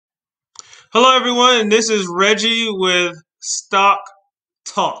Hello, everyone. This is Reggie with Stock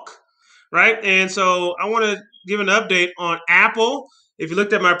Talk, right? And so I want to give an update on Apple. If you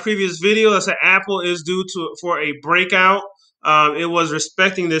looked at my previous video, I said Apple is due for a breakout. It was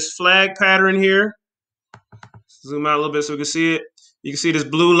respecting this flag pattern here. Zoom out a little bit so we can see it. You can see this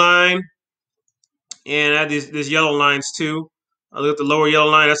blue line, and I have these yellow lines too. I look at the lower yellow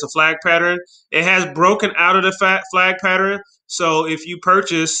line. That's a flag pattern. It has broken out of the flag pattern. So if you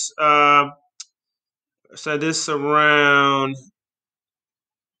purchase so this around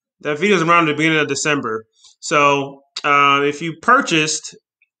that video is around the beginning of December. So if you purchased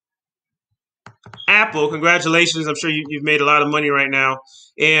Apple, congratulations! I'm sure you've made a lot of money right now.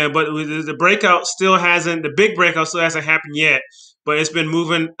 But the breakout still hasn't. The big breakout still hasn't happened yet. But it's been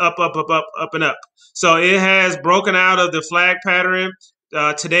moving up, up, up, up, up, and up. So it has broken out of the flag pattern.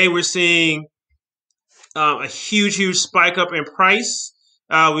 Today we're seeing a huge spike up in price.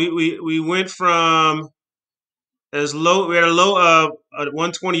 We went from as low. We had a low of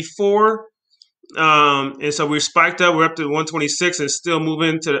 124. And so we're spiked up. We're up to 126 and still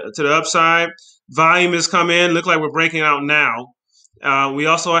moving to the upside. Volume has come in. Look like we're breaking out now. We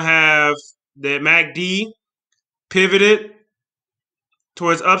also have the MacD pivoted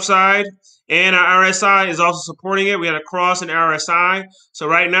towards upside, and our RSI is also supporting it. We had a cross in RSI. So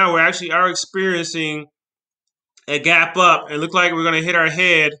right now we actually are experiencing a gap up. It looked like we're going to hit our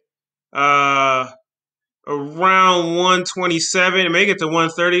head around 127. It may get to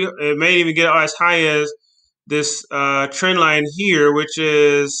 130. It may even get as high as this trend line here, which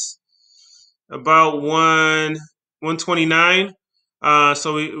is about 129.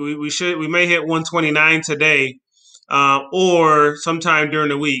 So we may hit 129 today, or sometime during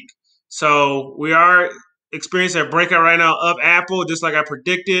the week. So we are experiencing a breakout right now of Apple, just like I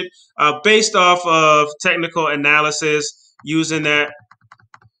predicted, based off of technical analysis using that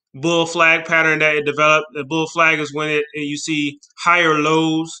bull flag pattern that it developed. The bull flag is when you see higher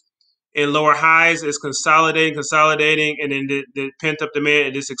lows and lower highs. It's consolidating, and then the pent up demand,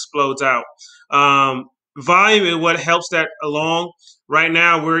 it just explodes out. Volume is what helps that along. Right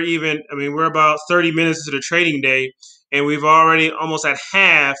now, we're about 30 minutes into the trading day, and we've already almost at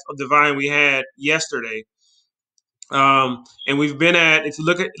half of the volume we had yesterday. And we've been at, if you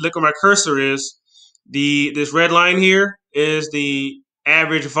look where my cursor is, this red line here is the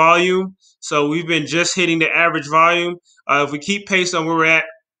average volume. So we've been just hitting the average volume. If we keep pace on where we're at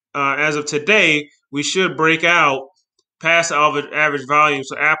as of today, we should break out past the average volume.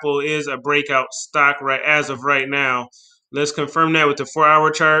 So Apple is a breakout stock as of right now. Let's confirm that with the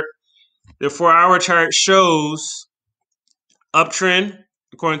 4-hour chart. The 4-hour chart shows uptrend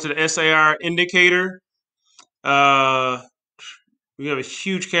according to the SAR indicator. We have a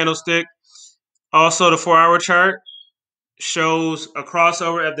huge candlestick. Also, the 4-hour chart shows a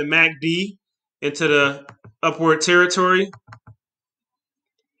crossover at the MacD into the upward territory.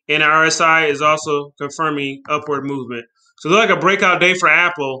 And RSI is also confirming upward movement. So it looks like a breakout day for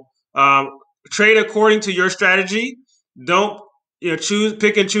Apple. Trade according to your strategy. Don't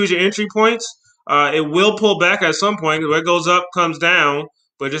pick and choose your entry points. It will pull back at some point. When it goes up, comes down,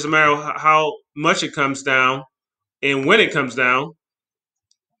 but it doesn't matter how much it comes down and when it comes down.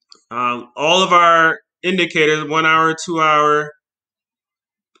 All of our indicators, 1 hour, 2 hour,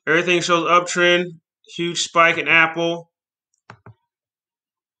 everything shows uptrend. Huge spike in Apple.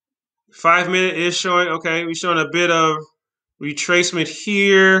 5-minute is showing, okay, we're showing a bit of retracement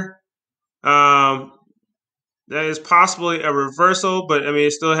here. That is possibly a reversal, but I mean,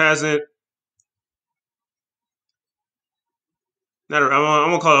 it still hasn't. I'm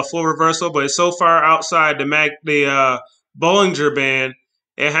gonna call it a full reversal, but it's so far outside the Bollinger Band,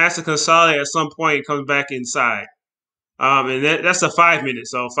 it has to consolidate at some point and comes back inside. And that's a 5-minute.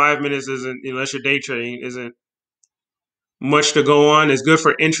 So 5 minutes isn't, unless you're day trading, isn't much to go on. It's good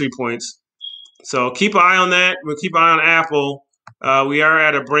for entry points. So keep an eye on that. We'll keep an eye on Apple. We are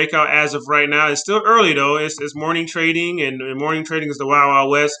at a breakout as of right now. It's still early though. It's morning trading, and morning trading is the Wild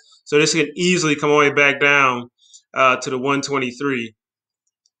Wild West. So this can easily come all the way back down to the 123.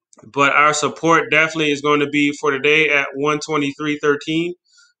 But our support definitely is going to be for today at 123.13.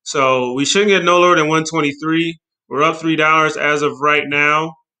 So we shouldn't get no lower than 123. We're up $3 as of right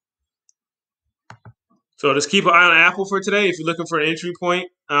now. So just keep an eye on Apple for today. If you're looking for an entry point,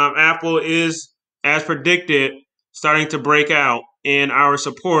 Apple is, as predicted, starting to break out. And our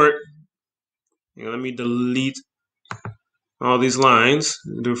support, let me delete all these lines,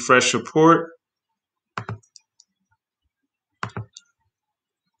 do fresh support.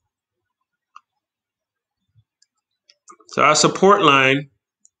 So our support line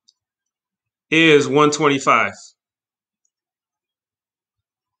is 125.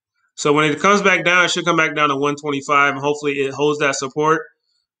 So when it comes back down, it should come back down to 125, and hopefully it holds that support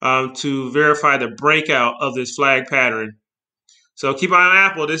to verify the breakout of this flag pattern. So keep an eye on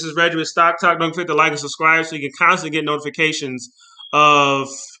Apple. This is Reggie with Stock Talk. Don't forget to like and subscribe so you can constantly get notifications of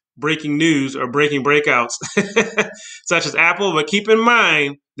breaking news or breaking breakouts, such as Apple. But keep in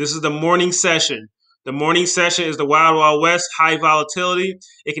mind, this is the morning session. The morning session is the wild, wild west, high volatility.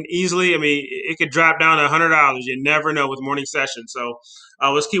 It can easily, it could drop down to $100. You never know with morning session. So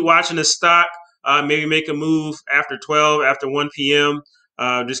let's keep watching the stock. Maybe make a move after 12, after 1 p.m.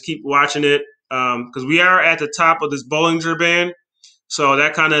 Just keep watching it because we are at the top of this Bollinger Band. So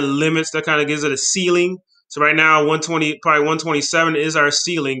that kind of limits, that kind of gives it a ceiling. So right now, 120, probably 127 is our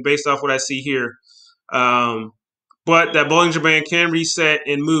ceiling based off what I see here. But that Bollinger Band can reset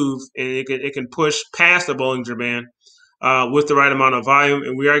and move, and it can push past the Bollinger Band with the right amount of volume.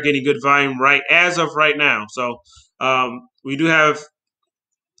 And we are getting good volume right as of right now. So we do have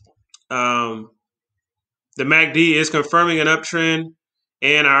the MacD is confirming an uptrend,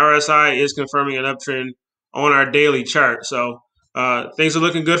 and our RSI is confirming an uptrend on our daily chart. So things are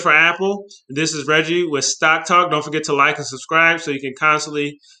looking good for Apple. This is Reggie with Stock Talk. Don't forget to like and subscribe so you can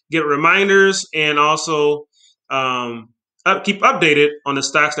constantly get reminders and also keep updated on the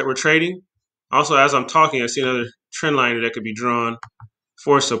stocks that we're trading. Also, as I'm talking, I see another trend line that could be drawn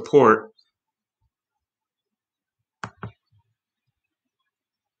for support.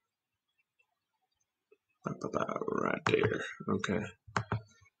 Right there. Okay.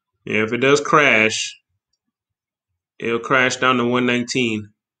 Yeah, if it does crash, it'll crash down to 119.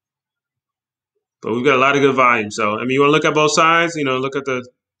 But we've got a lot of good volume. So, you want to look at both sides, look at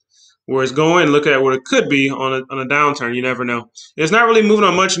where it's going, look at what it could be on a downturn. You never know. It's not really moving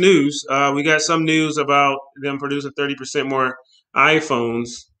on much news. We got some news about them producing 30% more iPhones,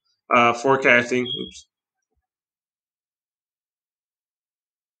 forecasting. Oops.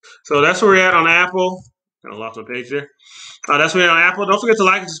 So that's where we're at on Apple. Kind of lost my page there. That's where we're at on Apple. Don't forget to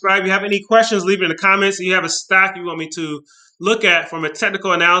like and subscribe. If you have any questions, leave it in the comments. If you have a stock you want me to look at from a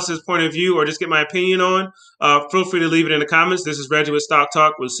technical analysis point of view or just get my opinion on, feel free to leave it in the comments. This is Reggie with Stock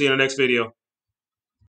Talk. We'll see you in the next video.